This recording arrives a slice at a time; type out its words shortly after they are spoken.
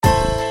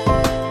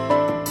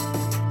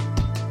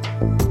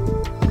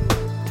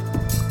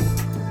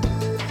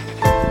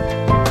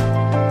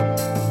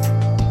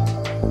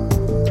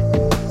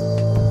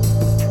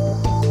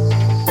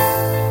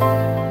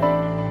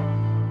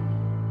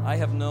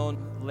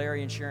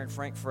Larry and Sharon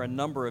Frank for a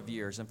number of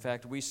years. In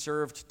fact, we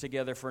served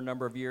together for a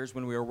number of years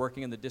when we were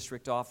working in the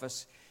district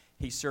office.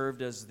 He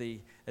served as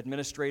the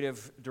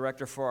administrative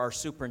director for our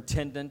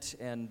superintendent,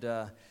 and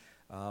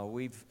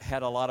we've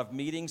had a lot of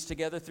meetings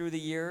together through the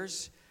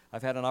years.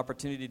 I've had an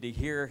opportunity to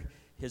hear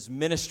his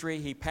ministry.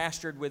 He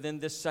pastored within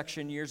this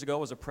section years ago,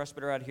 was a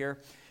presbyter out here.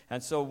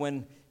 And so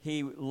when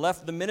he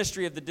left the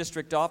ministry of the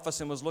district office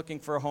and was looking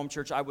for a home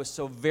church, I was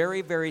so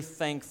very, very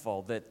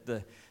thankful that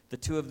the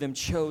two of them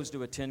chose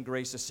to attend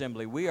Grace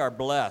Assembly. We are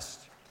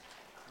blessed.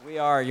 We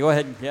are. Go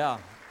ahead. Yeah.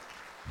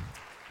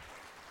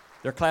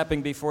 They're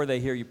clapping before they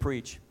hear you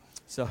preach.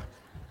 So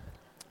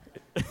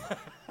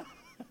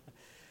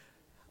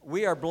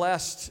we are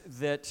blessed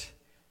that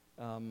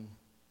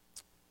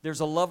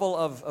there's a level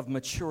of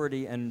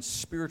maturity and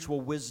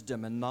spiritual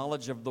wisdom and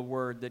knowledge of the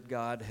Word that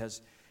God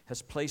has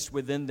placed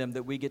within them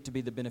that we get to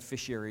be the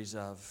beneficiaries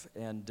of.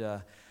 And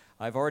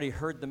I've already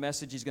heard the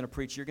message he's going to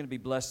preach. You're going to be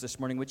blessed this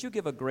morning. Would you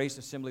give a Grace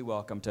Assembly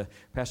welcome to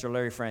Pastor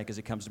Larry Frank as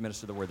he comes to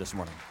minister the Word this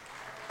morning?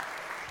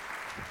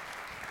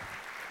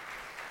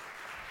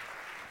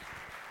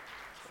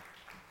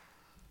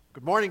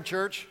 Good morning,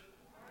 church.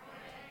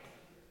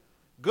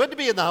 Good to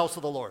be in the house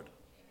of the Lord.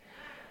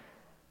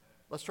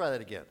 Let's try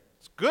that again.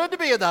 It's good to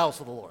be in the house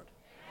of the Lord.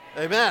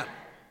 Amen.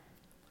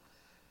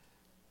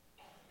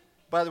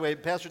 By the way,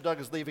 Pastor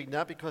Doug is leaving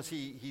not because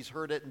he's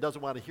heard it and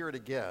doesn't want to hear it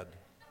again.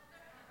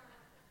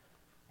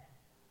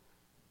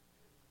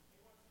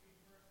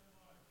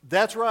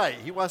 That's right.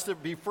 He wants to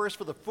be first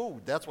for the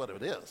food. That's what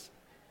it is.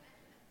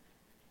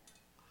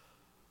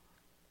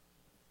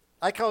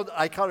 I count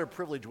it a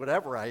privilege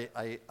whenever I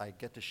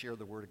get to share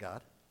the Word of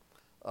God.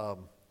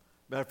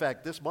 Matter of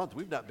fact, this month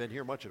we've not been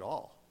here much at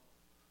all.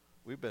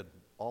 We've been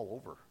all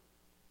over.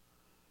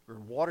 We were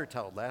in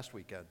Watertown last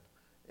weekend,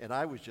 and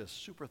I was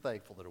just super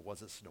thankful that it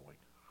wasn't snowing.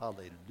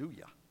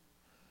 Hallelujah.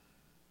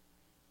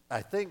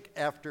 I think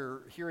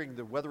after hearing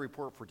the weather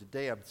report for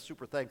today, I'm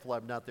super thankful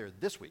I'm not there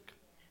this week,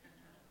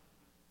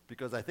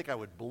 because I think I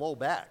would blow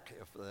back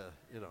if,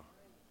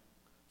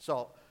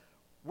 So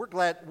we're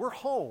glad we're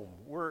home.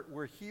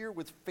 We're here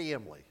with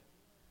family.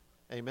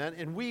 Amen.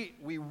 And we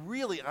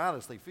really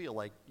honestly feel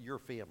like your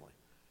family.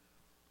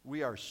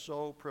 We are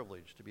so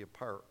privileged to be a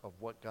part of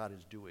what God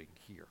is doing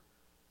here.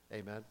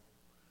 Amen.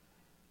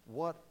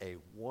 What a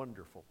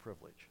wonderful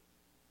privilege.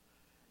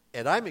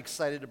 And I'm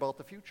excited about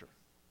the future.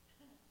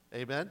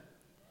 Amen.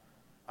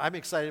 I'm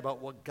excited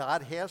about what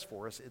God has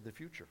for us in the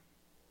future.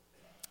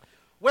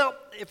 Well,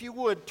 if you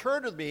would,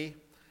 turn with me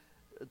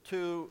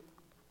to,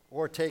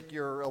 or take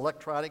your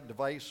electronic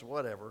device,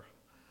 whatever,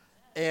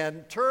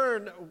 and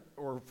turn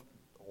or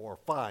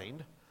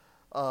find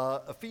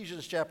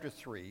Ephesians chapter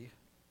 3.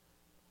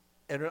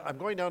 And I'm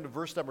going down to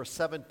verse number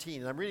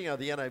 17. And I'm reading out of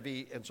the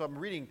NIV, and so I'm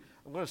going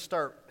to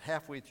start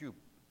halfway through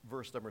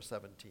verse number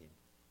 17.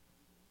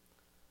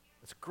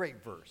 It's a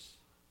great verse.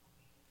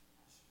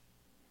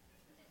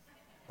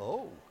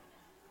 Oh,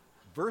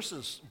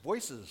 voices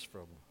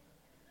from...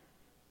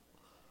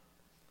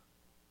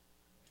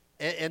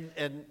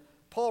 And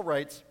Paul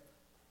writes,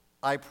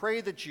 I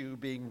pray that you,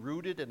 being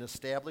rooted and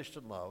established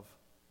in love,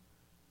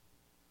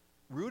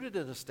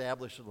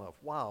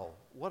 wow,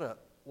 what a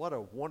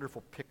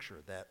wonderful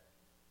picture that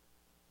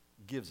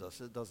gives us,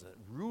 doesn't it?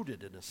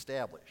 Rooted and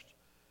established.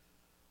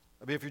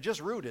 I mean, if you're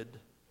just rooted,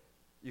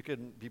 you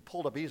can be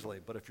pulled up easily,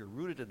 but if you're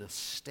rooted and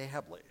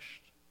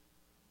established,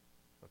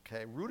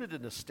 okay, rooted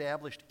and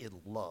established in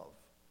love,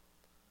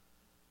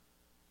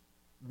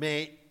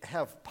 may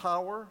have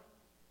power,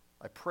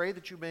 I pray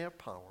that you may have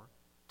power,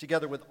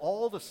 together with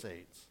all the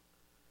saints,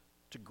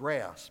 to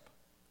grasp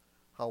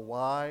how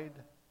wide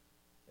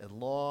and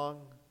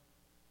long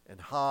and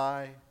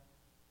high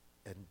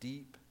and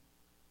deep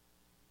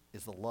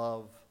is the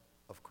love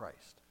of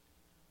Christ.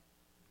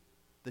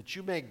 That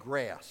you may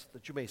grasp,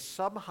 that you may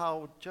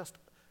somehow just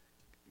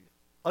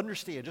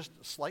understand, just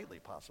slightly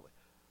possibly,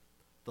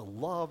 the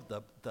love,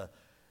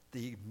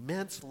 the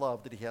immense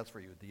love that he has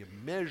for you, the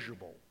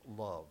immeasurable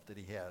love that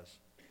he has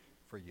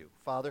for you.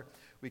 Father,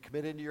 we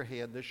commit into your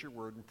hand this your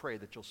word and pray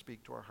that you'll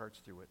speak to our hearts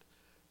through it.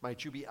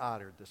 Might you be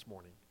honored this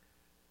morning.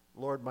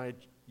 Lord, might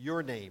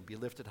your name be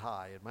lifted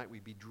high, and might we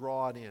be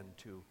drawn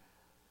into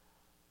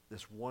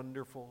this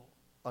wonderful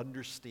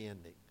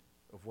understanding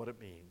of what it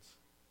means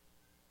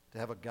to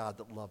have a God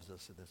that loves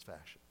us in this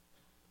fashion.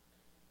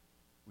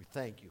 We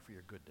thank you for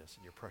your goodness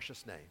in your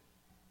precious name.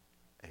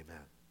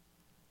 Amen.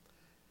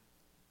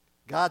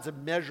 God's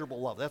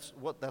immeasurable love. That's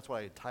what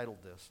I entitled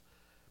this.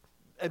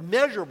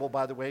 Immeasurable,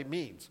 by the way,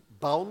 means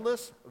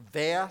boundless,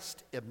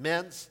 vast,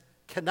 immense,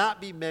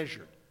 cannot be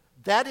measured.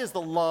 That is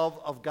the love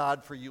of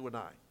God for you and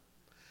I.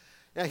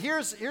 Now,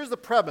 here's the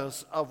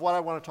premise of what I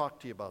want to talk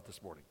to you about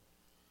this morning.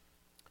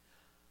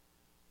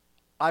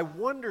 I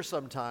wonder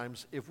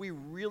sometimes if we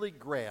really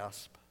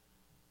grasp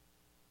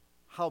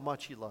how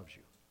much he loves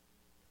you.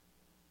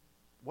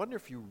 Wonder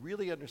if you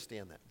really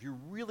understand that, if you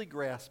really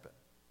grasp it.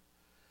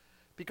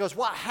 Because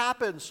what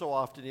happens so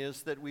often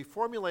is that we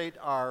formulate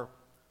our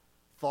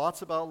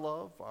thoughts about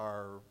love,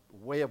 our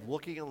way of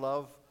looking at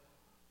love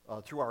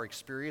through our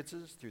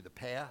experiences, through the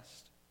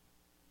past.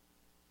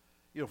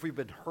 if we've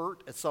been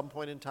hurt at some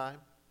point in time.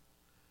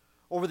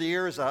 Over the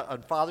years,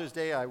 on Father's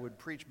Day, I would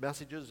preach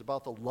messages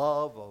about the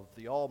love of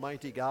the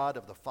Almighty God,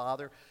 of the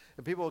Father.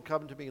 And people would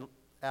come to me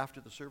after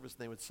the service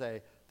and they would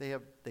say they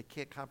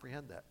can't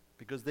comprehend that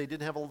because they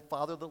didn't have a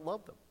father that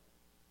loved them.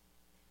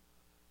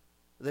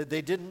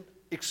 They didn't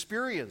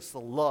experience the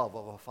love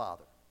of a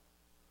father.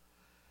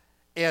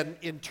 And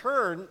in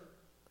turn,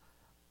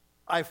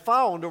 I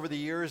found over the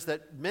years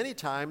that many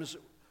times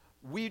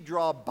we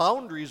draw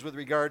boundaries with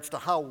regards to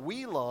how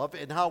we love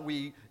and how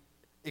we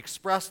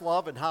express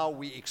love and how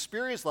we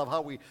experience love,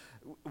 how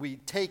we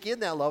take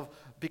in that love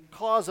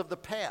because of the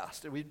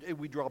past. And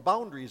we draw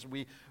boundaries.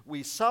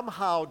 We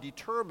somehow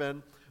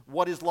determine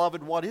what is love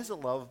and what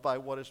isn't love by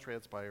what has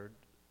transpired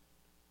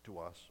to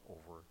us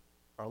over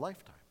our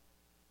lifetime.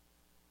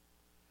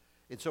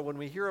 And so when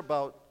we hear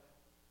about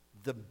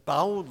the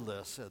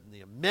boundless and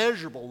the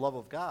immeasurable love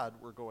of God,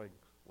 we're going,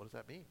 what does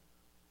that mean?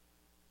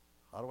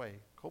 How do I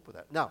cope with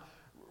that? Now,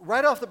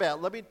 right off the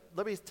bat, let me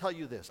tell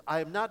you this. I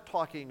am not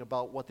talking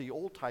about what the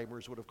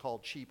old-timers would have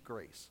called cheap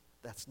grace.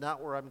 That's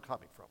not where I'm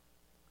coming from.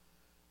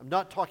 I'm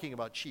not talking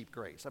about cheap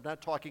grace. I'm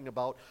not talking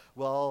about,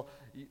 well,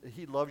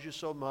 he loves you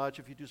so much.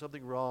 If you do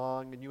something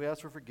wrong and you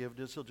ask for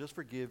forgiveness, he'll just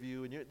forgive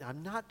you.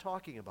 I'm not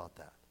talking about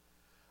that.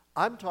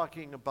 I'm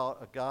talking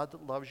about a God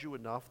that loves you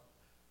enough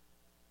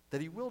that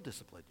he will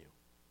discipline you.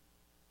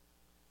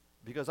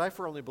 Because I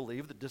firmly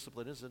believe that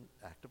discipline is an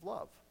act of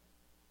love.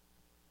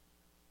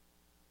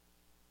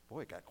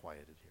 Boy, it got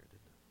quiet in here,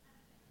 didn't it?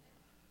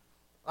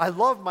 I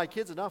love my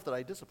kids enough that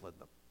I discipline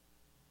them.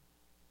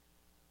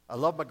 I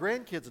love my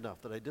grandkids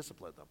enough that I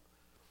discipline them.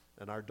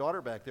 And our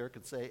daughter back there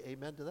can say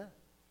amen to that,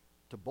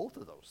 to both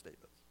of those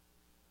statements.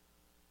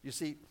 You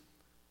see,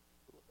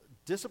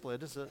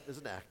 discipline is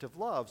an act of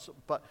love.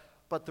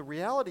 But the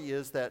reality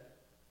is that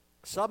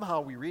somehow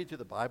we read through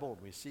the Bible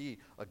and we see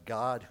a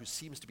God who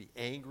seems to be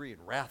angry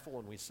and wrathful,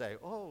 and we say,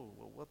 oh,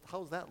 well,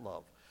 how's that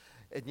love?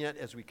 And yet,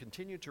 as we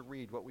continue to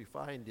read, what we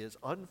find is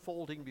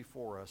unfolding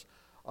before us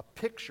a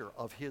picture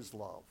of his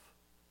love,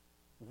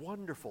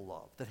 wonderful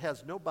love that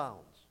has no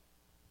bounds.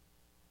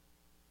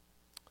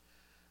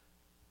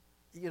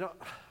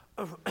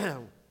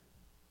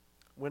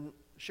 When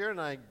Sharon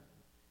and I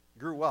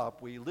grew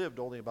up, we lived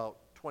only about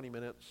 20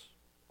 minutes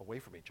away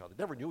from each other.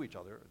 Never knew each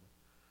other,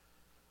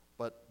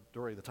 but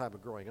during the time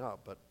of growing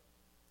up. But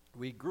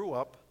we grew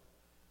up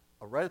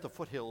right at the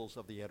foothills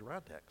of the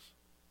Adirondacks.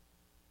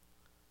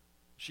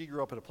 She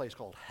grew up in a place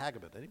called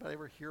Hageman. Anybody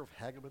ever hear of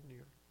Hageman, New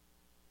York?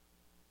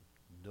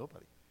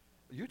 Nobody.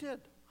 You did.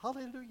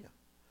 Hallelujah.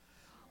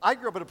 I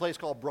grew up in a place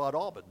called Broad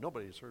Alban.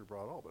 Nobody's heard of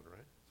Broad Alban,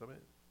 right?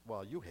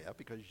 Well, you have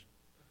because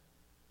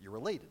you're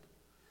related.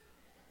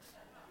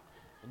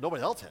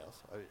 Nobody else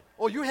has.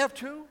 Oh, you have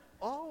too?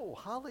 Oh,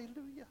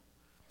 hallelujah.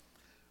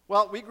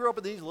 Well, we grew up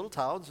in these little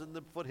towns in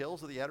the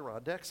foothills of the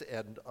Adirondacks,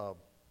 and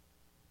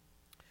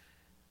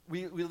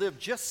we lived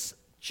just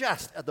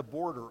at the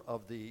border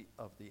of the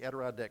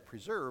Adirondack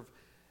Preserve,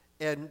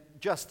 and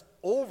just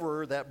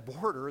over that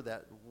border,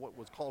 that what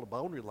was called a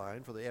boundary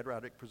line for the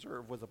Adirondack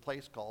Preserve, was a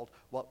place called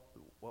what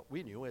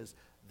we knew as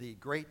the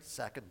Great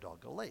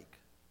Sacandaga Lake.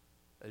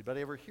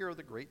 Anybody ever hear of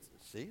the Great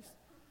Seas?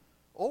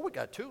 Oh, we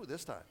got two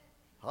this time.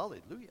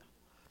 Hallelujah.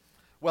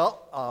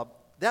 Well,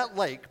 that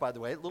lake, by the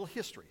way, a little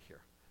history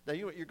here. Now,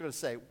 you're going to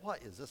say,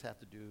 what does this have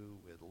to do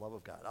with the love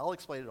of God? I'll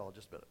explain it all in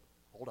just a minute.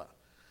 Hold on.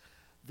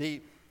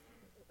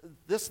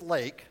 This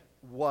lake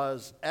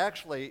was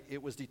actually,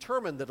 it was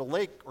determined that a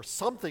lake or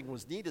something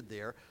was needed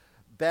there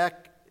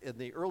back in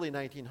the early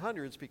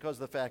 1900s because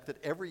of the fact that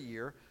every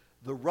year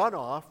the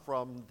runoff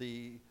from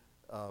the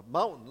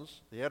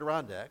mountains, the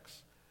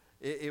Adirondacks,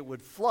 it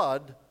would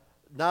flood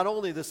not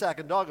only the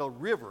Sacandaga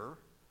River,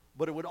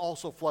 but it would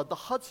also flood the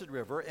Hudson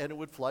River, and it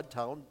would flood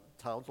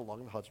towns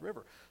along the Hudson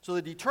River. So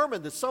they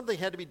determined that something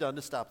had to be done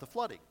to stop the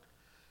flooding.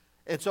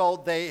 And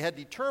so they had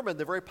determined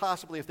that very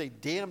possibly if they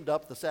dammed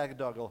up the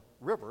Sacandaga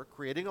River,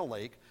 creating a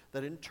lake,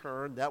 that in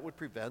turn that would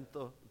prevent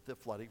the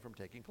flooding from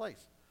taking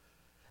place.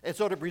 And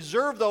so to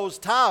preserve those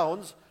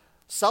towns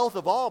south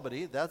of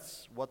Albany,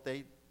 that's what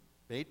they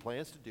made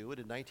plans to do. And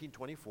in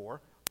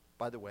 1924,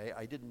 by the way,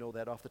 I didn't know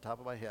that off the top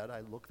of my head. I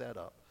looked that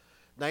up.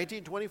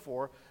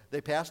 1924, they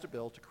passed a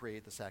bill to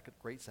create the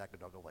Great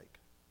Sacandaga Lake.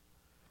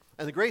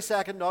 And the Great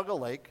Sacandaga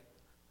Lake,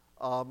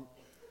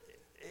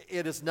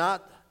 it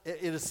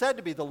is said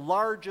to be the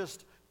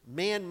largest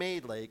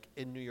man-made lake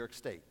in New York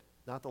State.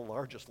 Not the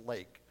largest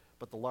lake,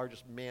 but the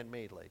largest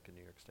man-made lake in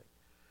New York State.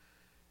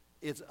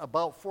 It's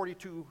about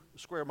 42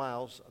 square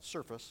miles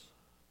surface,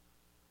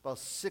 about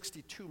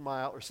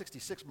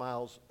 66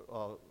 miles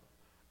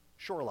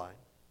shoreline.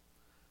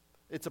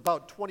 It's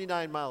about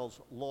 29 miles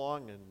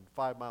long and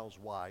 5 miles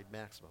wide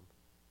maximum.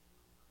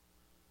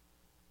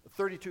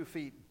 32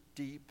 feet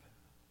deep,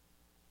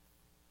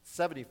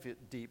 70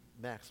 feet deep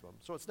maximum.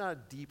 So it's not a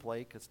deep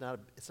lake, it's not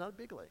a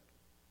big lake.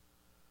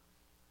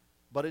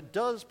 But it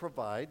does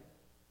provide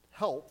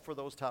help for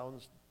those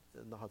towns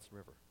in the Hudson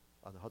River,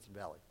 on the Hudson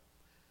Valley.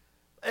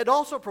 It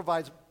also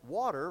provides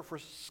water for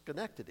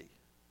Schenectady.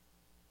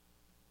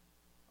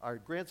 Our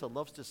grandson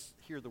loves to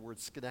hear the word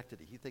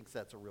Schenectady. He thinks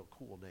that's a real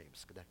cool name,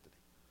 Schenectady.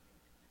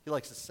 He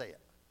likes to say it.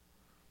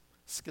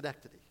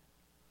 Schenectady.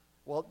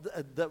 Well,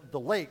 the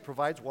lake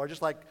provides water,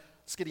 just like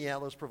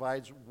Skaneateles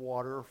provides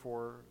water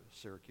for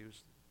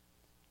Syracuse.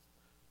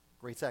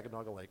 Great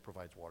Saguenauga Lake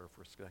provides water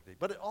for Schenectady.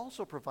 But it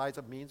also provides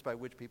a means by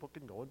which people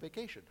can go on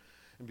vacation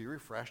and be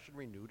refreshed and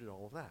renewed and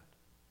all of that.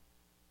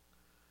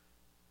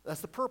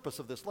 That's the purpose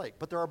of this lake.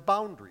 But there are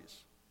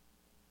boundaries.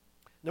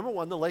 Number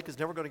one, the lake is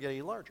never going to get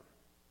any larger.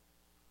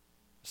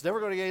 It's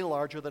never going to get any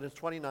larger than it's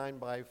 29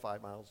 by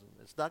 5 miles. And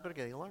it's not going to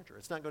get any larger.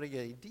 It's not going to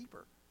get any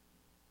deeper.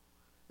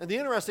 And the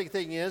interesting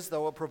thing is,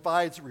 though it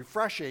provides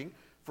refreshing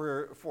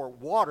for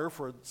water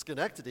for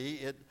Schenectady,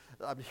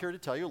 I'm here to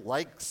tell you,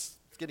 like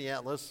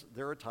Skaneateles,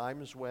 there are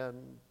times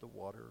when the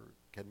water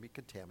can be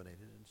contaminated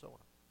and so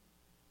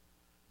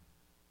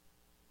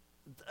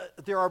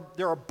on.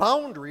 There are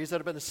boundaries that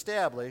have been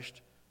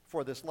established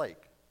for this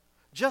lake.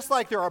 Just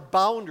like there are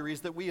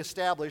boundaries that we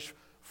establish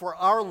for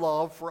our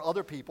love for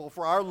other people,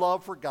 for our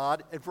love for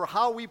God, and for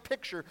how we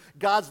picture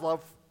God's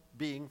love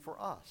being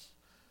for us.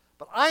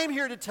 But I am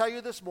here to tell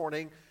you this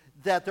morning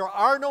that there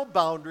are no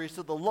boundaries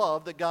to the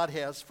love that God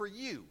has for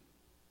you.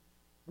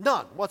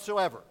 None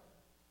whatsoever.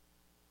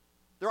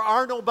 There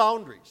are no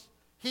boundaries.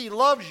 He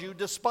loves you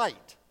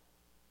despite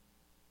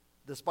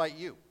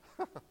you.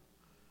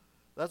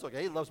 That's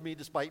okay. He loves me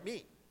despite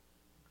me.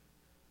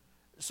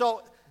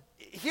 So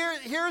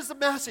here's the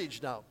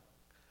message now.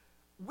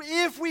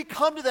 If we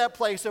come to that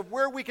place of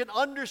where we can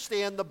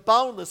understand the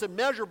boundless,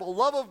 immeasurable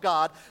love of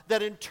God,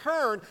 that in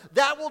turn,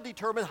 that will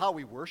determine how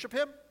we worship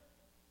Him.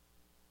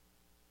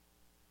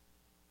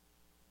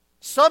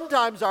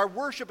 Sometimes our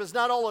worship is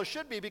not all it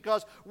should be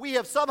because we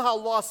have somehow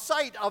lost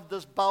sight of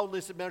this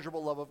boundless,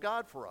 immeasurable love of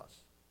God for us.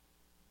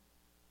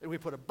 And we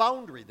put a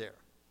boundary there.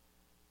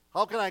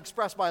 How can I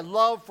express my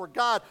love for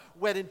God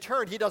when in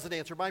turn He doesn't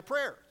answer my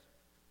prayers?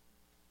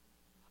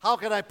 How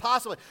can I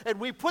possibly? And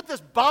we put this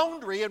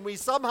boundary and we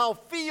somehow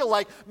feel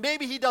like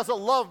maybe He doesn't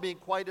love me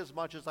quite as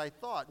much as I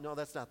thought. No,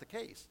 that's not the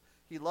case.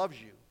 He loves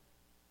you.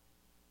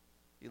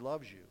 He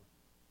loves you.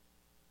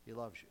 He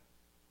loves you.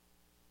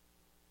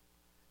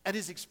 And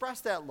He's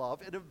expressed that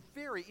love in a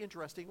very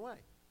interesting way.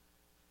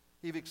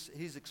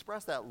 He's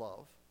expressed that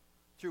love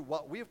through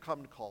what we have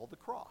come to call the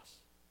cross.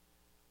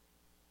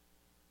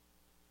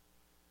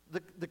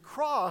 The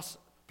cross,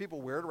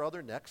 people wear it around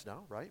their necks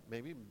now, right?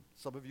 Maybe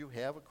some of you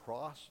have a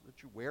cross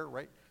that you wear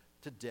right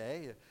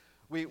today.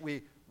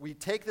 We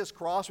take this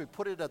cross, we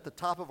put it at the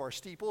top of our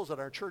steeples at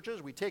our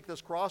churches. We take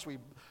this cross, we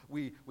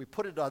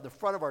put it on the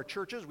front of our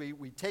churches.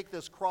 We take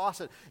this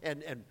cross,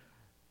 and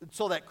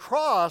so that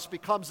cross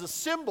becomes a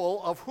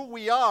symbol of who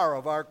we are,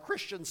 of our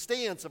Christian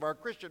stance, of our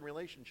Christian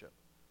relationship.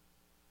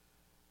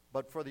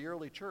 But for the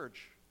early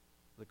church,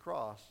 the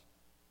cross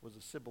was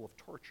a symbol of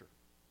torture.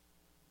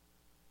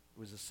 It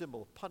was a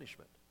symbol of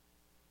punishment.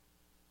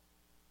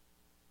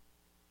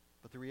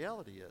 But the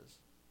reality is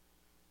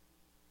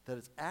that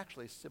it's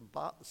actually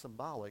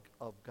symbolic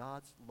of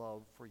God's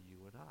love for you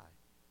and I.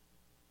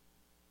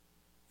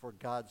 For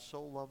God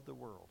so loved the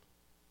world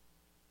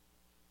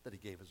that He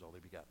gave His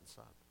only begotten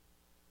Son.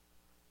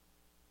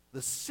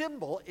 The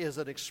symbol is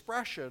an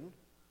expression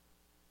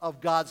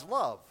of God's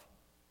love.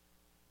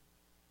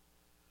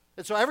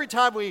 And so every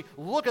time we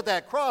look at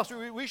that cross,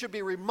 we should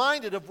be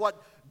reminded of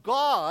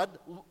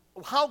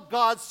how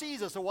God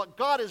sees us and what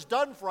God has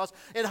done for us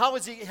and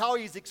how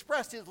He's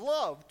expressed His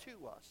love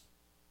to us.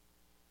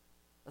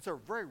 That's a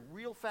very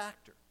real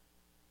factor.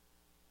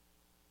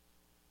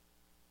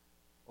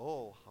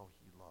 Oh, how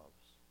He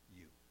loves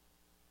you.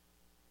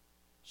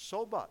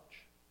 So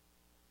much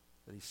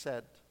that He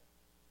sent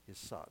His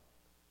Son.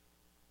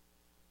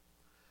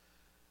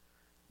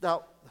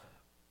 Now,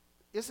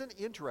 isn't it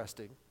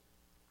interesting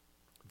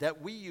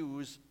that we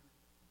use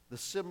the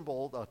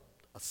symbol,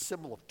 a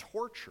symbol of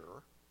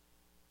torture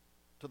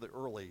to the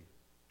early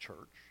church?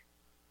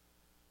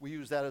 We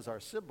use that as our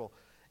symbol.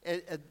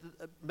 And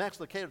Max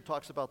Lucado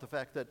talks about the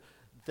fact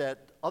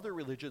that other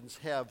religions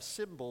have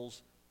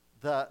symbols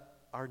that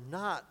are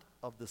not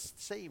of the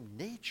same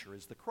nature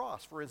as the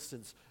cross. For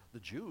instance, the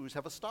Jews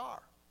have a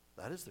star.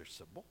 That is their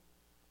symbol.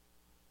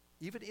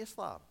 Even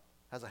Islam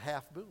has a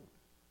half moon.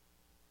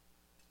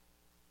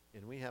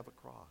 And we have a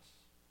cross.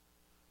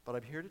 But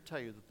I'm here to tell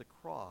you that the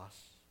cross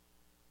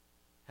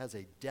has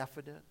a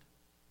definite,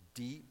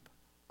 deep,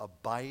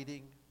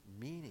 abiding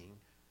meaning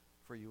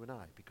for you and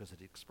I because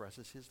it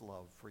expresses His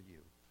love for you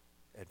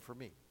and for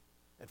me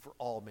and for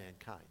all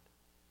mankind.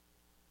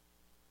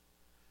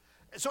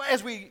 So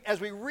as we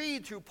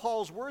read through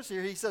Paul's words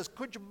here, he says,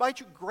 might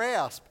you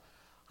grasp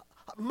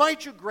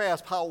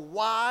how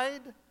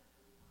wide,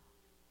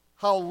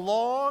 how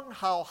long,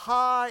 how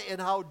high,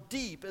 and how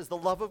deep is the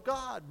love of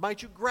God?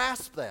 Might you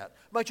grasp that?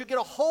 Might you get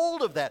a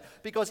hold of that?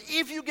 Because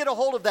if you get a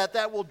hold of that,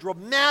 that will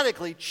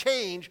dramatically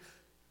change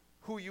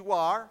who you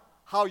are,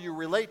 how you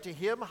relate to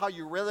Him, how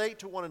you relate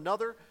to one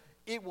another.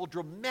 It will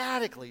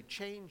dramatically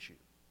change you.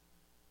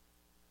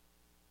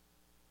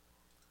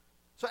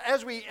 So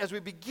as we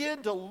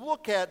begin to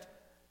look at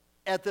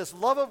this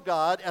love of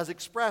God as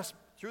expressed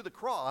through the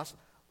cross,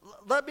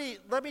 let me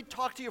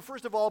talk to you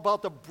first of all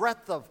about the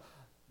breadth of,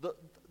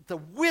 the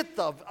width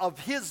of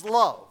his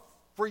love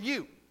for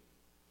you,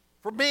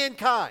 for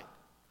mankind.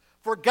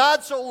 For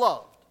God so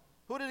loved.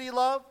 Who did he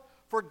love?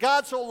 For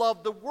God so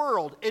loved the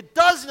world. It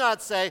does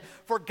not say,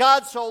 for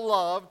God so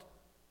loved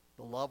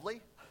the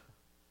lovely,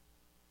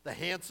 the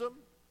handsome.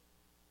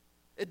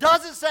 It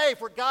doesn't say,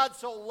 for God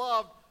so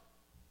loved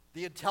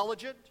the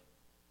intelligent,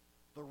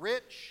 the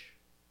rich.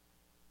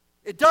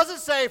 It doesn't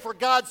say, for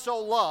God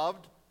so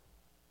loved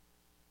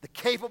the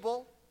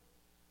capable,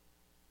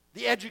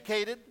 the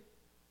educated.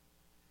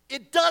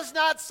 It does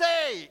not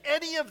say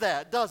any of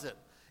that, does it?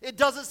 It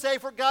doesn't say,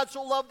 for God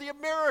so loved the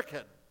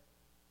American.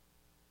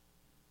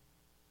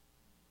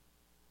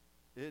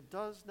 It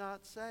does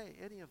not say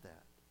any of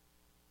that.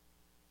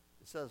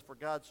 It says, for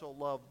God so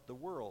loved the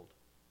world,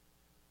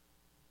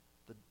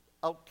 the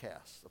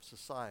outcasts of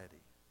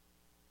society,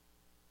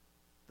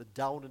 the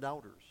down and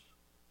outers,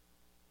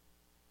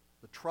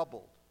 the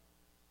troubled,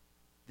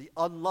 the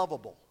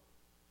unlovable.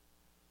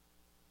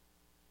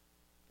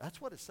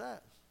 That's what it says.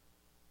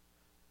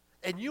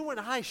 And you and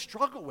I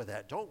struggle with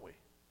that, don't we?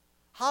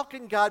 How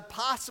can God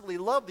possibly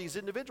love these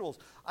individuals?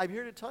 I'm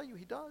here to tell you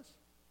he does.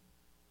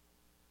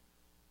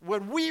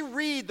 When we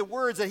read the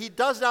words that he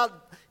does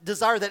not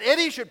desire that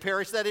any should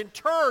perish, that in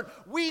turn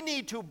we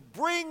need to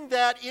bring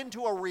that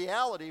into a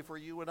reality for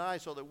you and I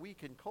so that we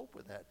can cope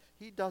with that.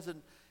 He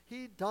doesn't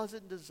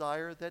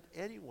desire that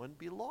anyone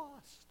be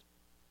lost.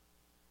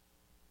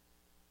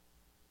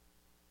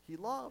 He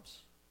loves.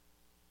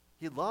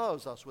 He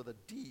loves us with a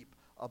deep,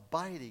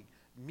 abiding,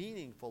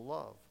 meaningful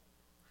love.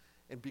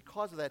 And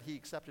because of that, he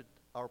accepted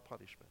our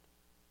punishment.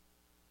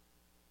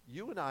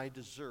 You and I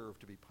deserve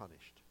to be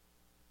punished.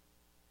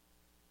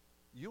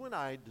 You and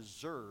I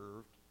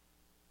deserved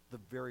the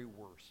very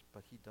worst,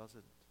 but he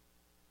doesn't.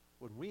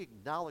 When we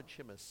acknowledge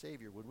him as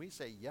Savior, when we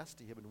say yes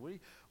to him, and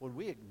when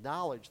we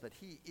acknowledge that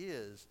he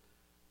is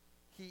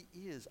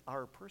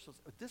our personal,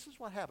 this is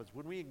what happens.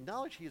 When we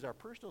acknowledge he is our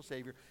personal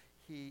Savior,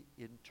 he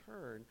in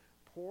turn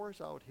pours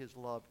out his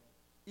love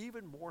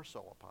even more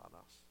so upon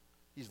us.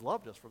 He's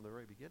loved us from the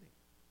very beginning.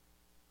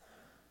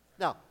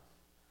 Now,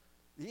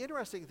 the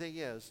interesting thing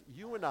is,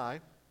 you and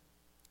I,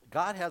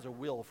 God has a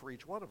will for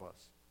each one of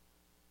us.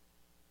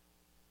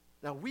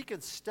 Now, we can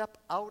step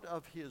out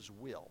of his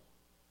will.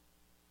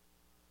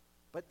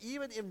 But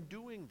even in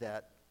doing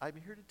that, I'm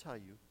here to tell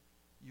you,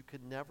 you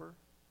can never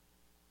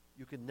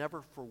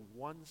for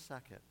 1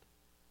 second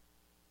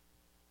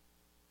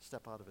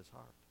step out of his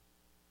heart.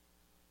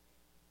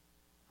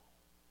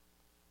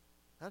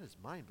 That is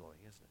mind-blowing,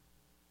 isn't it?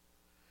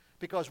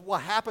 Because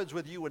what happens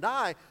with you and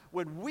I,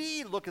 when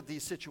we look at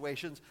these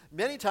situations,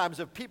 many times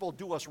if people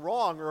do us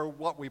wrong or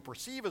what we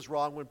perceive as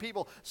wrong, when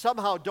people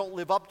somehow don't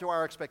live up to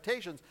our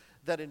expectations,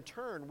 that in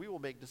turn we will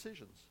make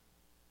decisions.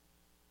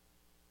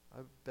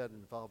 I've been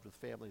involved with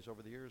families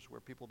over the years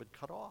where people have been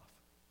cut off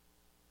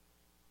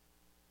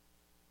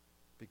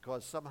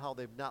because somehow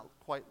they've not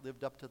quite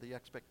lived up to the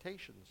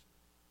expectations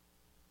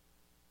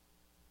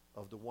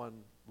of the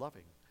one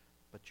loving.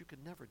 But you can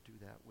never do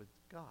that with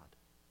God.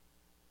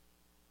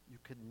 You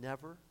can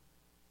never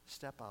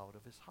step out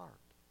of his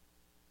heart.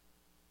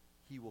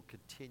 He will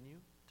continue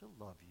to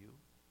love you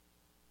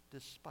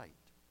despite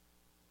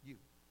you.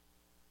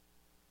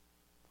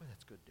 Boy,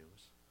 that's good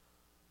news.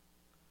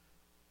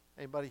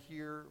 Anybody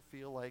here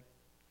feel like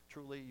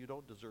truly you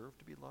don't deserve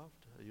to be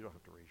loved? You don't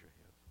have to raise your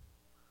hand.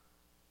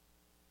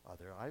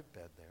 I've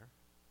been there.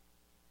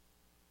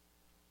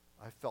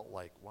 I felt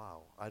like,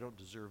 wow, I don't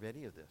deserve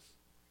any of this.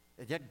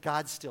 And yet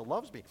God still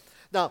loves me.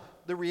 Now,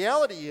 the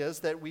reality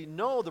is that we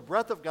know the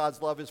breadth of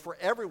God's love is for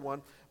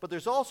everyone, but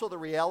there's also the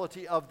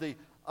reality of the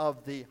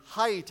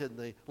height and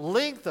the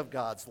length of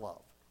God's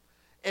love.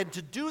 And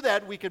to do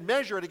that, we can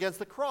measure it against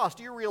the cross.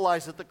 Do you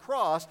realize that the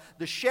cross,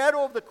 the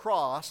shadow of the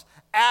cross,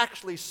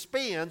 actually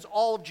spans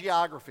all of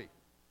geography?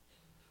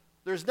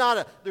 There's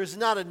not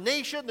a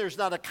nation, there's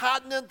not a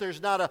continent,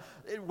 there's not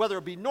whether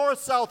it be north,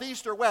 south,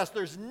 east, or west,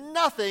 there's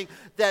nothing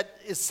that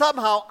is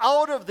somehow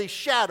out of the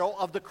shadow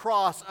of the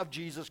cross of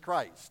Jesus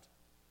Christ.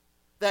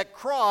 That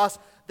cross,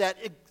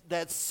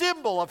 that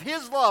symbol of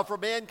his love for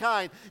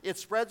mankind, it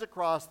spreads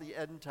across the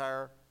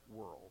entire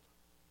world.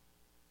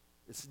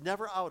 It's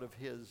never out of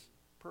his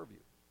purview.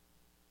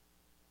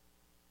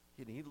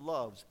 And he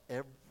loves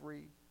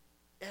every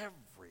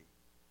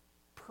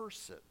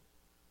person.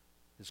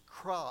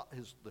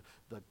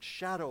 The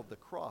shadow of the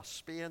cross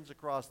spans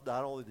across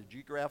not only the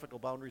geographical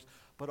boundaries,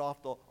 but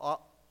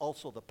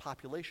also the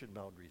population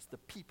boundaries, the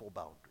people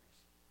boundaries.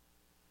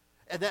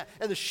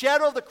 And the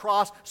shadow of the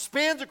cross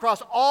spans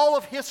across all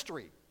of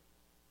history.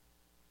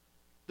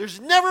 There's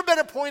never been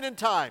a point in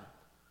time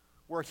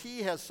where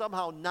he has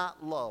somehow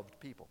not loved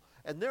people.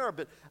 And there have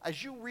been,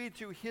 as you read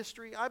through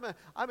history, I'm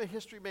a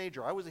history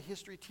major. I was a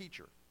history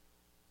teacher.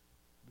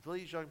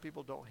 Please, young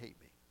people, don't hate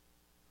me.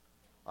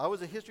 I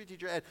was a history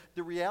teacher, and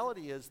the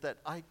reality is that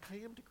I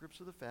came to grips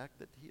with the fact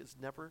that he has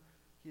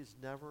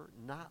never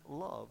not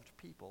loved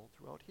people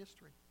throughout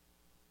history.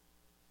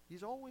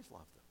 He's always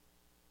loved them.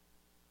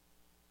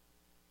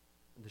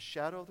 And the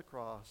shadow of the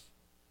cross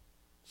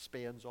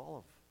spans all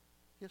of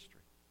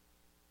history.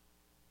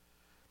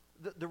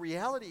 The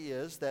reality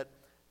is that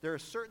there are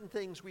certain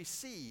things we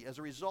see as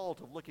a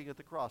result of looking at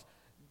the cross.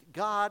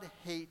 God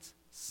hates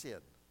sin.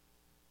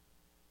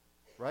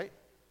 Right?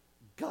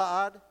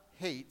 God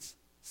hates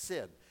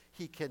sin.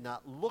 He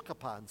cannot look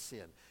upon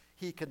sin.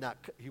 He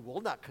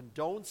will not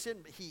condone sin,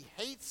 but he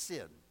hates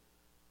sin.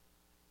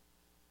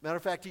 Matter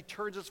of fact, he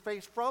turns his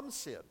face from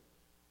sin.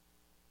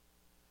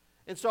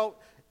 And so,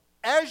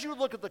 as you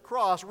look at the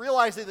cross,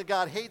 realizing that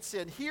God hates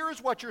sin,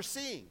 here's what you're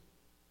seeing.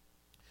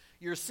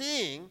 You're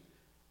seeing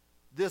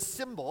this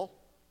symbol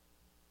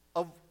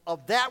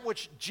of that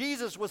which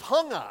Jesus was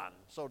hung on,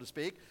 so to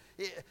speak.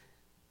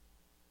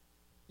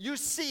 You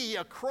see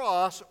a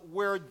cross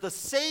where the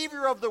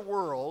Savior of the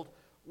world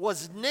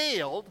was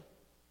nailed,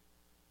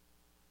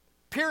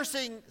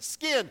 piercing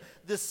skin.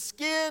 The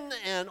skin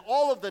and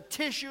all of the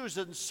tissues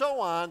and so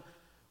on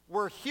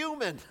were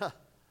human.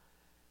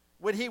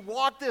 When he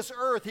walked this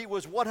earth, he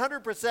was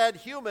 100%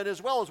 human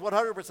as well as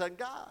 100%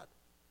 God.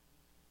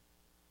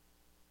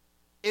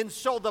 And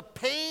so the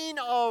pain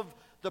of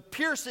the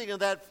piercing of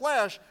that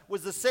flesh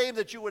was the same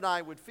that you and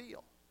I would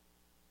feel.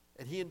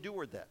 And he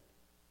endured that.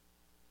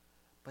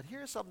 But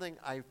here's something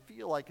I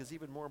feel like is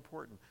even more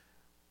important.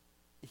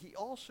 He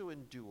also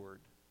endured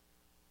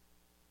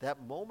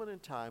that moment in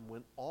time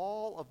when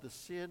all of the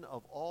sin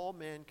of all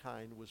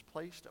mankind was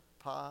placed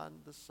upon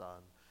the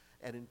Son,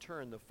 and in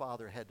turn the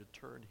Father had to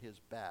turn his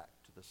back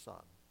to the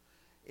Son.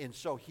 And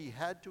so he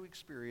had to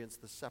experience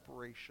the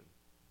separation.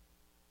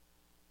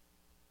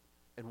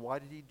 And why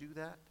did he do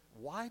that?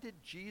 Why did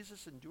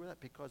Jesus endure that?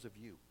 Because of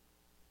you.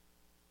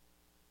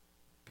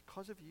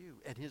 Because of you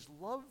and his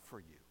love for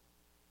you.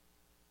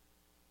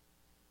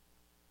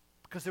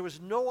 Because there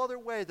was no other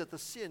way that the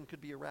sin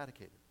could be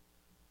eradicated.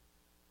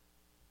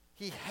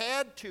 He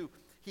had to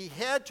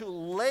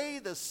lay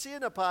the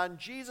sin upon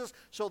Jesus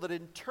so that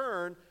in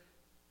turn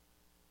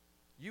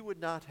you would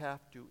not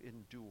have to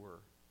endure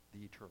the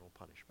eternal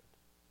punishment.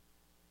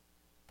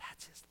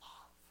 That's his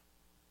love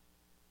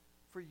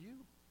for you.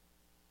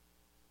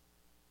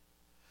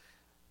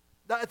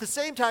 Now, at the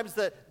same time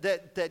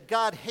that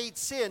God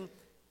hates sin,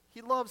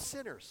 he loves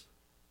sinners.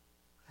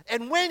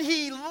 And when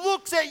he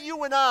looks at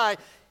you and I,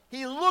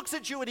 he looks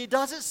at you and he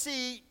doesn't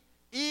see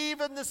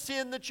even the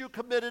sin that you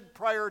committed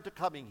prior to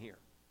coming here.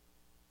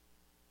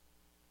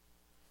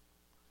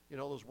 You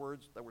know those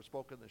words that were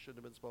spoken that shouldn't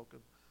have been spoken?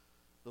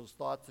 Those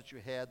thoughts that you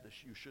had that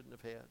you shouldn't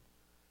have had?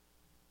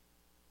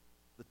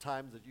 The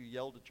times that you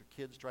yelled at your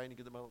kids trying to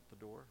get them out the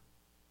door?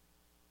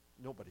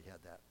 Nobody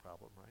had that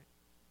problem, right?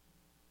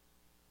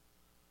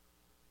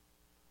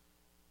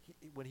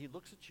 When he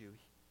looks at you,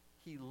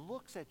 he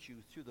looks at you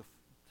through the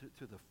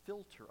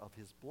filter of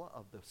his blood,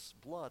 of the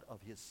blood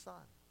of his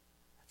Son.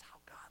 That's how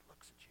God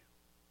looks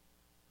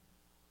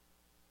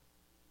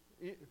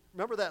at you.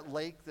 Remember that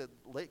lake,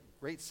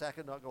 Great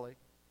Sacandaga Lake?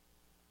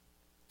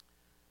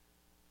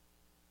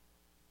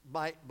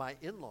 My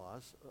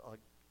in-laws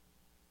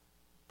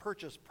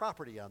purchased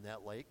property on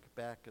that lake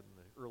back in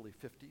the early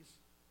 50s.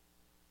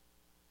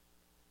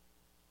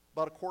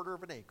 About a quarter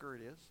of an acre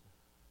it is.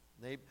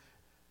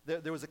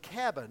 There was a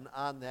cabin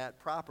on that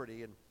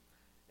property,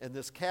 and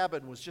this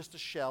cabin was just a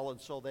shell, and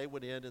so they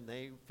went in and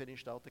they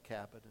finished out the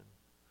cabin. And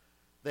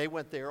they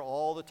went there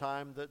all the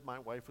time that my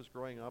wife was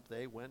growing up.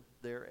 They went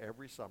there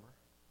every summer.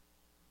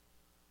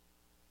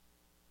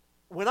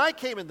 When I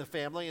came in the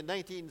family in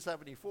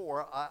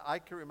 1974, I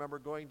can remember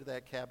going to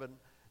that cabin,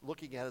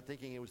 looking at it,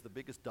 thinking it was the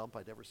biggest dump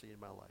I'd ever seen in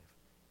my life.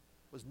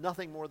 It was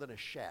nothing more than a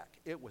shack.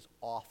 It was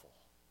awful,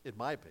 in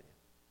my opinion.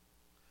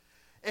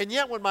 And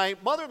yet when my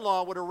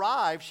mother-in-law would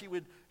arrive, she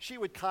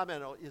would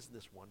comment, "Oh, isn't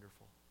this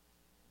wonderful?"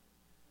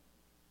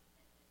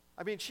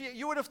 I mean,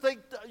 you would have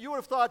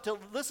thought to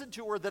listen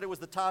to her that it was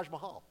the Taj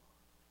Mahal.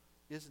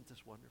 Isn't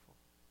this wonderful?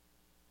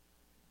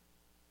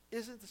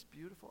 Isn't this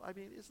beautiful? I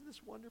mean, isn't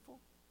this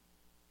wonderful?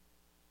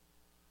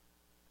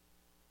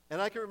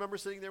 And I can remember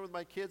sitting there with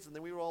my kids, and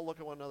then we would all look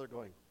at one another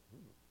going,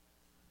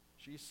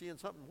 she's seeing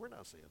something we're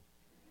not seeing.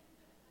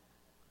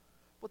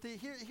 But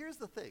here's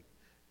the thing.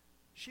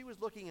 She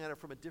was looking at it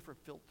from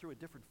through a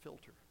different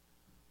filter.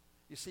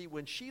 You see,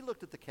 when she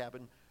looked at the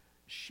cabin,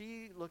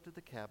 she looked at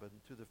the cabin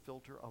through the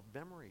filter of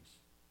memories,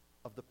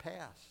 of the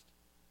past,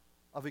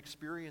 of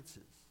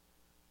experiences,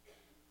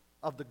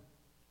 of the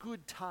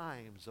good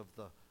times,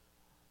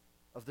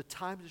 of the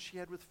times that she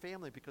had with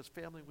family, because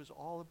family was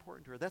all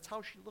important to her. That's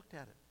how she looked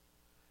at it.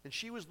 And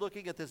she was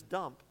looking at this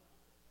dump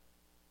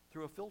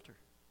through a filter.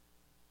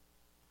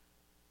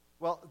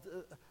 Well,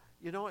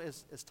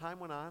 as time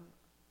went on,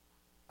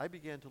 I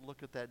began to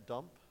look at that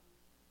dump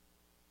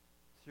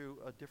through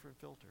a different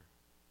filter.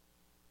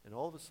 And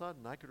all of a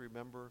sudden, I could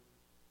remember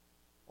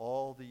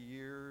all the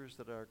years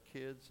that our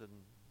kids and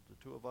the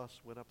two of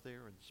us went up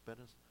there and spent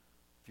a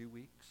few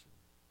weeks.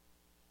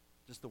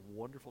 Just a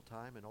wonderful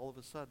time. And all of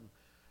a sudden,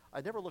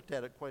 I never looked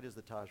at it quite as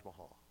the Taj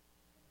Mahal.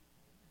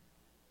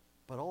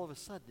 But all of a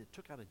sudden, it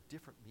took on a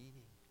different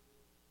meaning.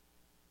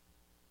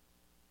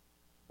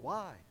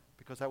 Why?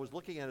 Because I was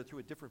looking at it through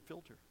a different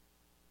filter.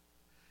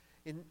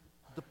 And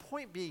the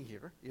point being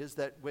here is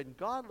that when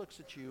God looks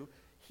at you,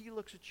 he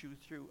looks at you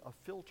through a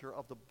filter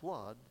of the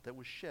blood that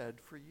was shed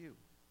for you.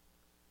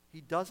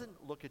 He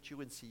doesn't look at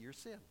you and see your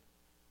sin.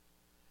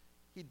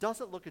 He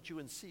doesn't look at you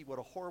and see what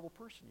a horrible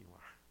person you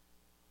are.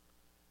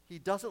 He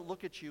doesn't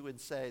look at you and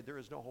say, there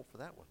is no hope for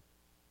that one.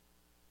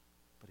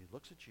 But he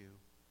looks at you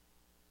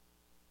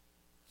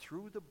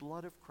through the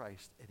blood of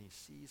Christ, and he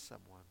sees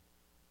someone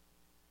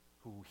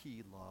who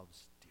he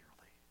loves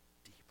dearly,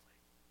 deeply.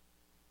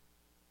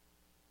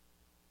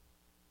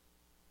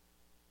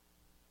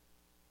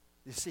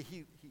 You see,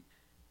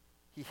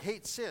 he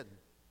hates sin,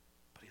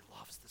 but he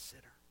loves the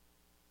sinner.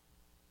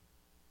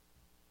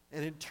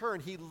 And in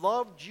turn, he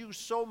loved you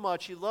so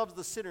much, he loves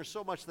the sinner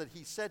so much that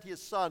he sent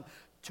his son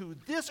to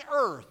this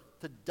earth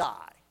to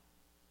die,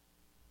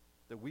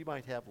 that we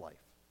might have life.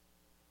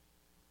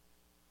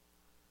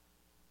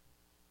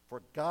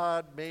 For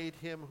God made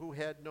him who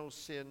had no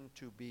sin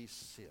to be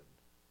sin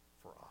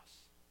for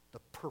us, the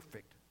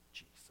perfect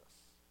Jesus.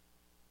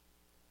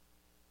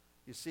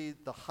 You see,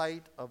 the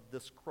height of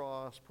this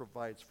cross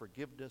provides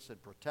forgiveness and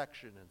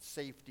protection and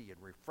safety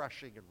and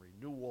refreshing and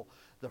renewal.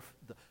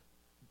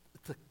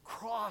 The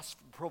cross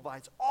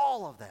provides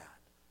all of that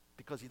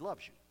because he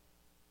loves you.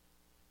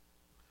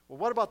 Well,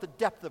 what about the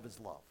depth of his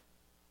love?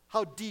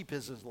 How deep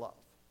is his love?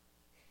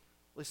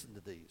 Listen to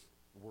these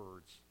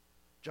words.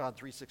 John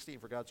 3:16,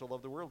 for God so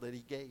loved the world that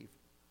he gave.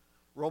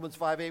 Romans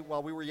 5:8,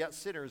 while we were yet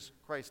sinners,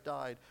 Christ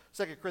died.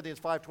 2 Corinthians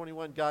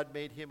 5:21, God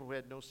made him who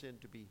had no sin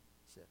to be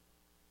sin.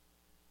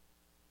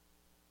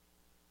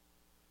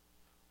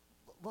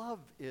 Love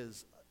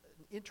is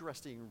an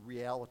interesting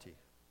reality.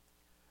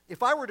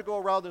 If I were to go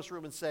around this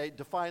room and say,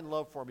 define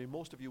love for me,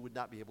 most of you would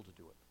not be able to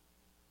do it.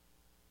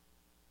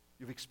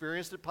 You've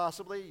experienced it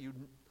possibly, you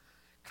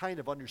kind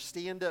of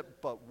understand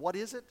it, but what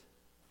is it?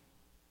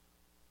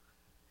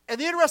 And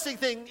the interesting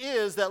thing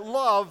is that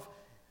love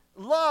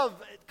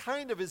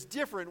kind of is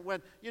different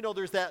when,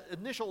 there's that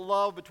initial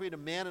love between a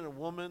man and a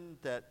woman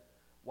that,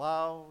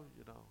 wow.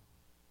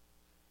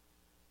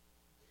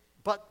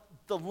 But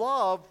the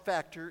love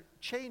factor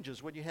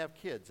changes when you have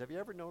kids. Have you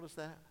ever noticed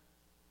that?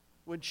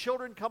 When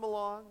children come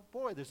along,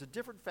 boy, there's a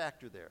different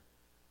factor there.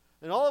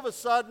 And all of a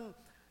sudden,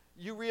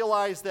 you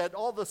realize that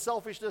all the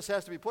selfishness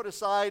has to be put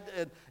aside,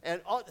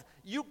 and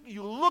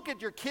you look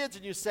at your kids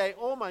and you say,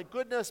 oh my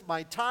goodness,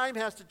 my time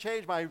has to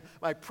change, my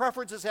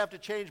preferences have to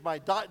change, my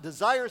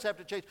desires have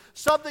to change.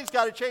 Something's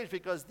got to change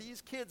because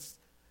these kids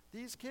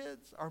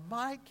are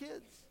my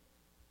kids.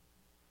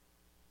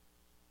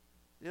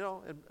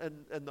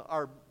 And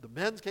the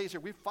men's case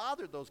here, we've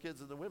fathered those kids,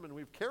 and the women,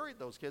 we've carried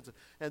those kids,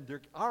 and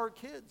they're our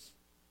kids.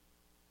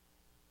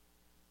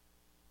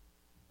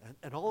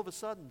 And all of a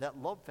sudden, that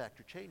love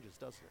factor changes,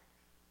 doesn't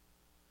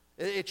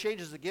it? It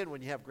changes again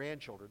when you have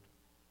grandchildren.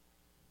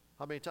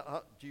 How many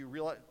times do you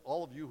realize,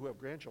 all of you who have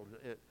grandchildren,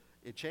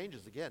 it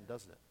changes again,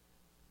 doesn't it?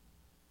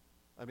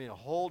 I mean, a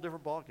whole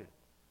different ballgame.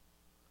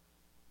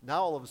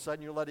 Now, all of a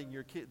sudden, you're letting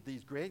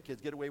these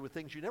grandkids get away with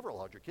things you never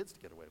allowed your kids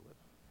to get away with.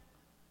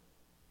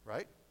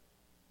 Right?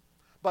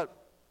 But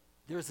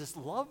there's this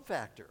love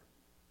factor.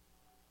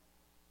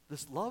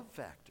 This love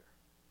factor.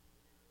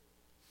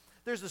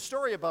 There's a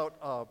story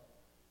about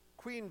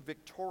Queen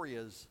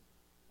Victoria's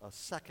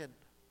second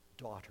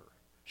daughter.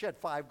 She had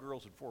 5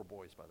 girls and 4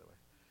 boys, by the way.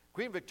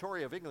 Queen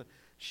Victoria of England,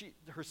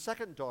 her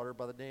second daughter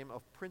by the name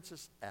of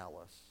Princess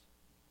Alice.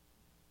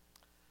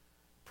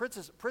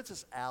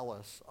 Princess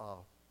Alice,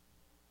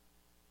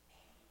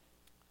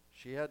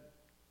 she had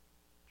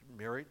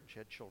married, she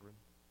had children.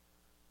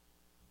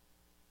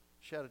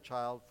 She had a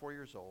child, 4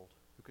 years old,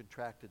 who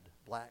contracted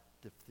black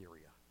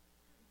diphtheria.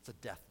 It's a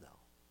death knell.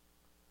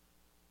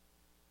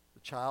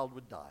 The child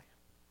would die.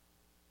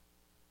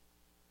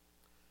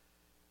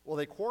 Well,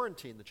 they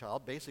quarantined the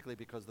child basically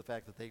because of the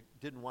fact that they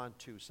didn't want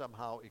to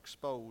somehow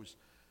expose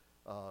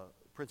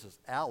Princess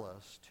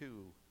Alice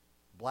to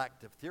black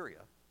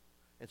diphtheria.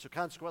 And so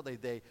consequently,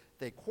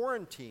 they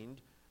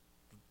quarantined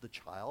the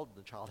child.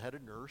 The child had a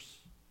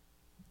nurse.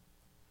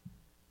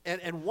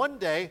 And one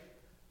day,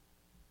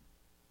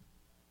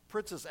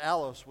 Princess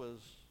Alice was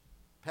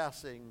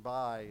passing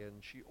by,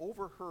 and she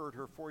overheard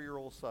her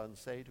 4-year-old son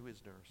say to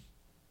his nurse,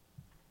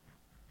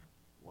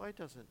 "Why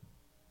doesn't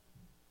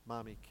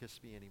Mommy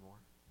kiss me anymore?"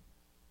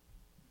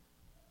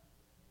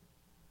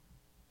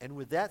 And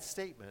with that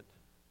statement,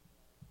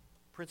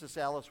 Princess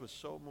Alice was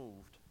so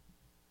moved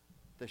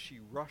that she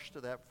rushed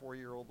to that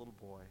 4-year-old little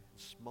boy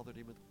and smothered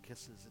him with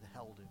kisses and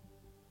held him.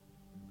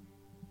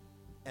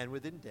 And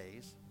within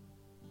days,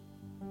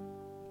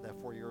 that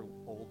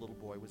 4-year-old little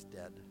boy was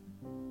dead,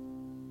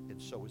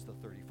 and so was the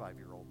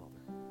 35-year-old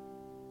mother.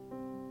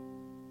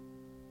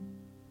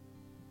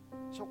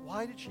 So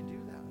why did she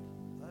do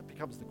that? That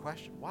becomes the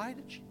question. Why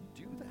did she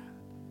do that?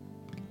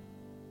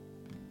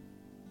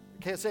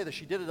 I can't say that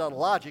she did it out of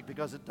logic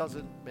because it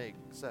doesn't make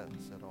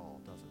sense at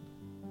all, does it?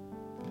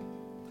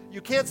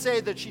 You can't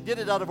say that she did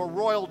it out of a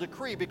royal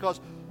decree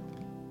because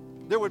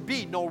there would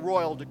be no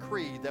royal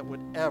decree that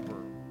would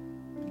ever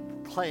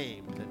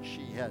claim that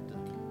she had to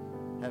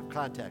have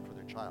contact with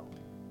her child.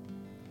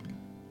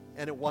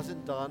 And it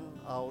wasn't done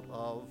out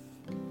of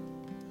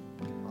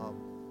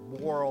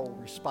moral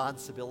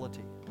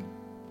responsibility.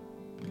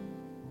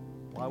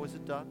 Why was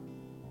it done?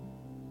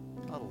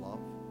 Out of love.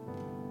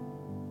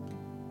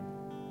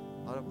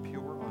 Out of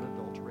pure,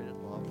 unadulterated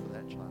love for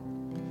that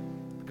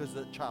child. Because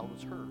that child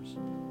was hers.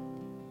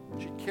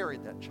 She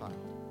carried that child.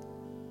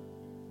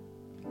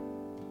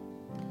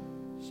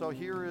 So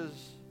here is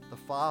the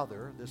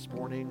Father this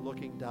morning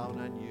looking down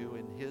on you,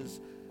 and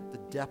the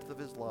depth of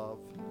his love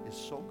is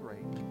so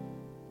great.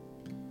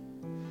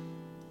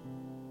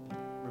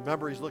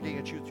 Remember, he's looking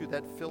at you through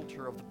that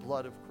filter of the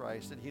blood of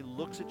Christ, and he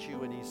looks at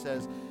you and he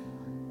says,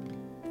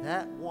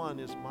 that one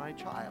is my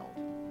child.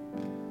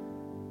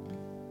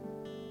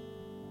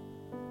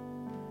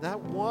 That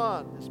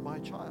one is my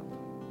child.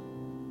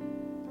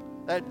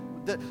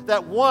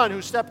 That one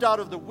who stepped out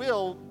of the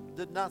will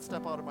did not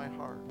step out of my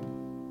heart.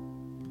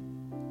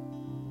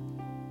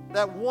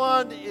 That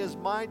one is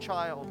my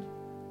child,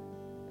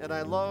 and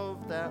I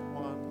love that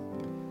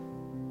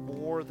one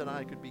more than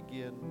I could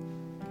begin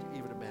to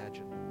even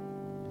imagine.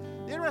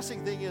 The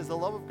interesting thing is the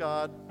love of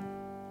God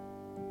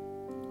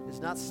is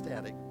not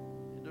static.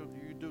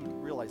 You do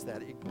realize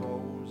that. It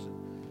grows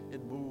and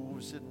it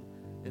moves, and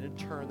in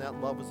turn that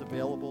love is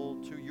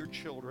available to your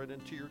children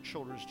and to your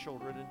children's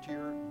children and to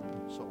your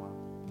so on.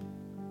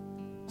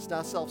 It's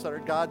not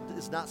self-centered. God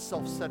is not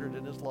self-centered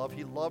in his love.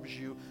 He loves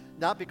you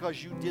not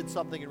because you did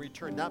something in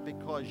return, not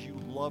because you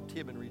loved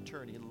him in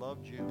return. He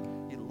loved you.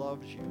 He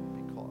loves you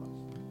because.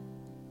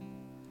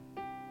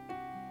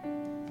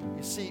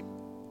 You see,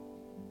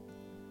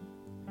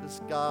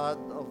 this God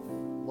of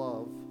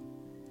love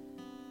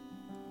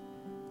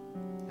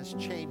has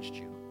changed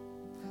you.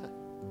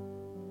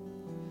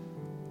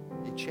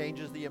 It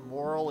changes the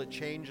immoral. It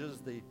changes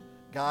the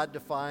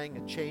God-defying.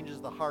 It changes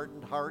the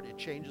hardened heart. It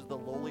changes the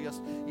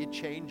lowliest. It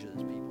changes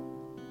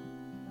people.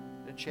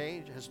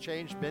 It has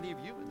changed many of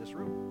you in this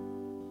room.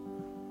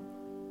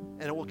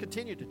 And it will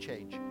continue to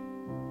change.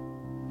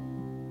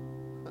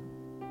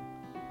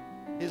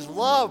 His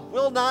love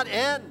will not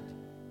end.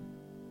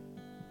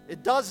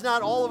 It does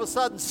not all of a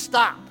sudden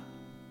stop.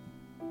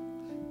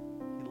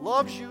 He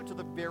loves you to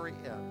the very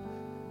end.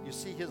 You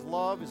see, his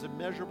love is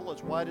immeasurable.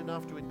 It's wide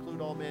enough to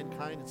include all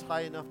mankind. It's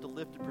high enough to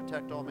lift and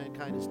protect all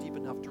mankind. It's deep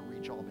enough to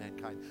reach all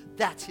mankind.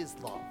 That's his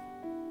love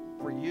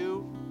for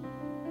you,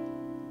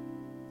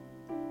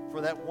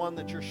 for that one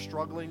that you're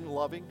struggling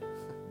loving.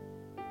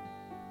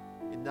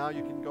 And now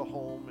you can go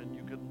home and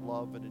you can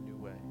love in a new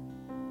way.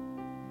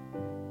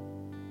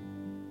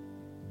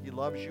 He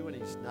loves you, and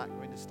he's not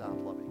going to stop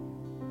loving you.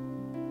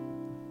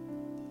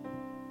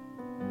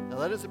 Now,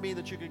 that doesn't mean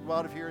that you can go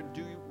out of here and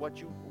do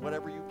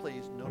whatever you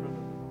please. No.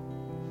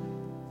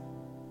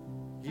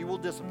 He will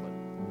discipline,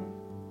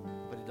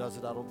 but he does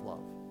it out of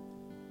love.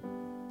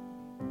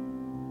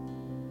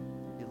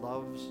 He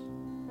loves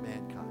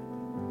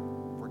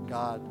mankind, for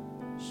God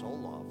so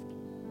loved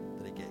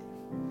that he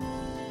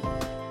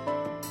gave.